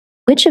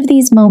Which of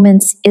these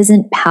moments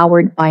isn't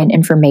powered by an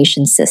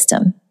information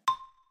system?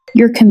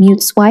 Your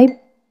commute swipe,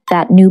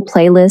 that new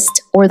playlist,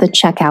 or the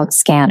checkout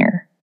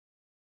scanner?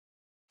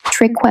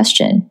 Trick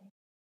question.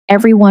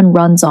 Everyone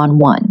runs on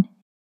one.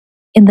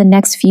 In the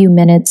next few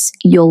minutes,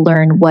 you'll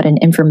learn what an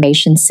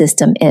information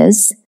system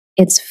is,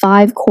 its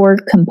 5 core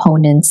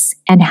components,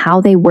 and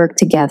how they work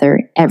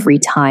together every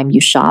time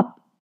you shop,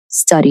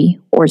 study,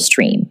 or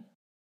stream.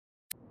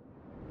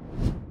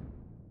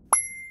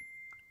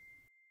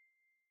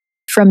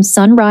 From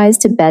sunrise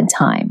to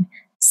bedtime,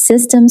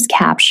 systems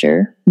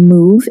capture,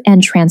 move,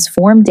 and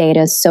transform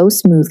data so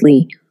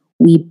smoothly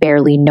we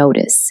barely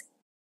notice.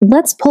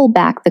 Let's pull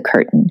back the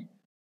curtain.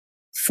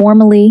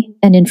 Formally,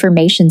 an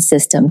information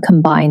system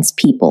combines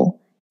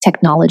people,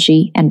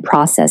 technology, and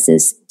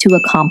processes to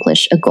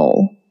accomplish a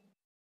goal.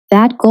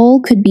 That goal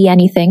could be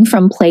anything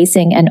from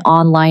placing an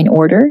online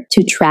order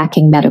to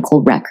tracking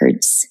medical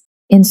records.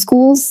 In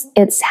schools,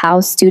 it's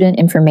how student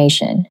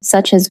information,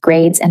 such as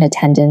grades and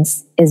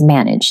attendance, is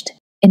managed.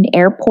 In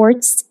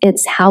airports,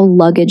 it's how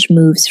luggage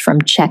moves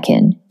from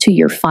check-in to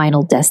your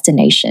final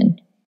destination.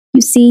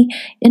 You see,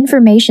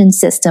 information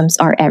systems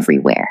are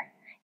everywhere.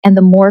 And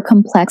the more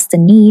complex the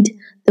need,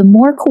 the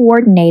more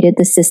coordinated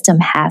the system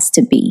has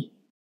to be.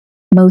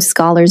 Most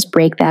scholars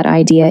break that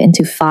idea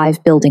into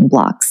 5 building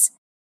blocks.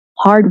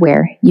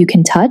 Hardware you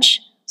can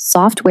touch,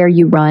 software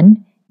you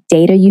run,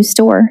 data you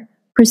store,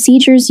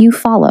 procedures you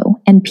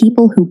follow, and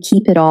people who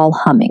keep it all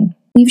humming.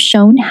 We've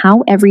shown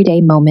how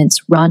everyday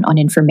moments run on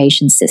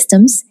information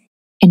systems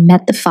and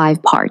met the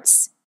 5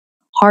 parts: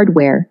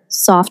 hardware,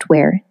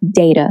 software,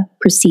 data,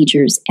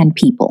 procedures, and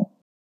people.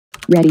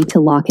 Ready to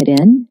lock it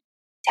in?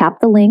 Tap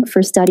the link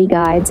for study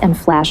guides and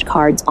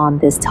flashcards on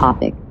this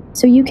topic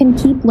so you can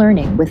keep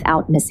learning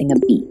without missing a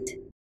beat.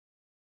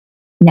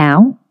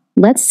 Now,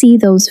 let's see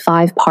those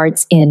 5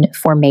 parts in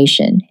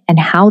formation and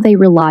how they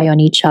rely on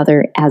each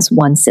other as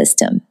one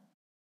system.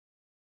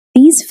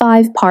 These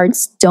 5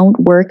 parts don't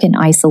work in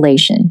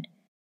isolation.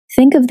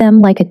 Think of them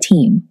like a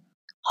team.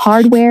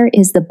 Hardware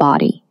is the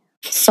body,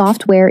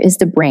 software is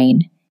the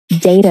brain,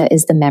 data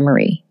is the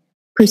memory,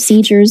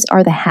 procedures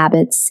are the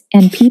habits,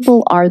 and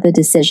people are the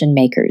decision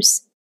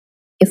makers.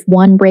 If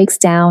one breaks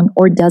down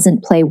or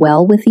doesn't play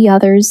well with the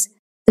others,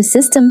 the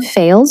system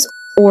fails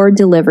or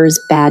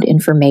delivers bad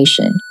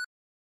information.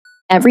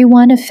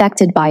 Everyone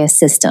affected by a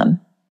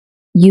system,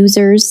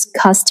 users,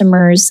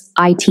 customers,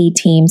 IT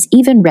teams,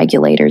 even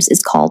regulators,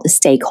 is called a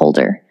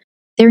stakeholder.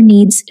 Their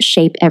needs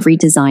shape every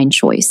design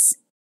choice.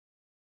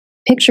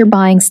 Picture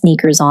buying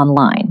sneakers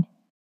online.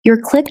 Your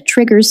click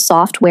triggers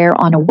software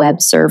on a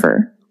web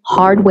server,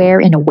 hardware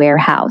in a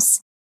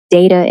warehouse,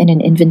 data in an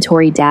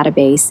inventory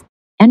database,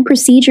 and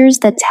procedures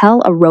that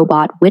tell a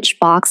robot which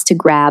box to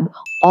grab,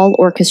 all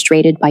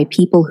orchestrated by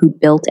people who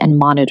built and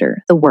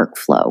monitor the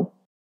workflow.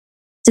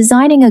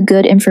 Designing a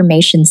good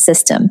information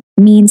system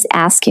means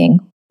asking,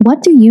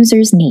 what do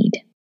users need?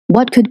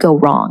 What could go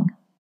wrong?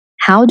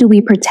 How do we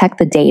protect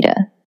the data?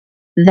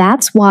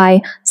 That's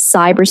why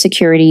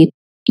cybersecurity,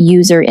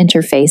 user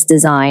interface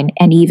design,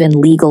 and even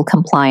legal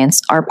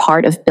compliance are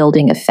part of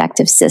building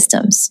effective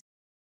systems.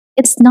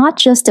 It's not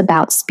just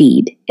about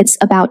speed, it's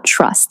about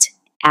trust,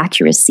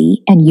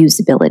 accuracy, and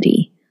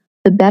usability.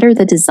 The better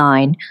the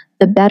design,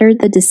 the better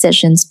the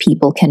decisions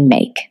people can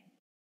make.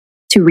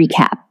 To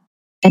recap,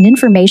 an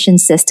information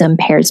system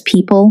pairs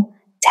people,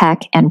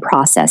 tech, and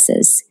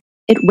processes.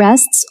 It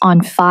rests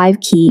on 5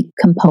 key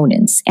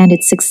components, and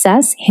its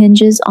success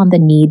hinges on the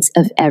needs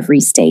of every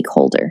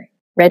stakeholder.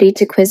 Ready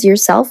to quiz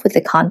yourself with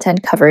the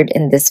content covered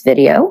in this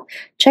video?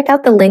 Check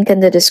out the link in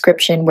the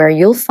description where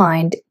you'll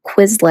find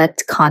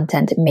Quizlet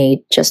content made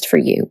just for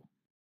you.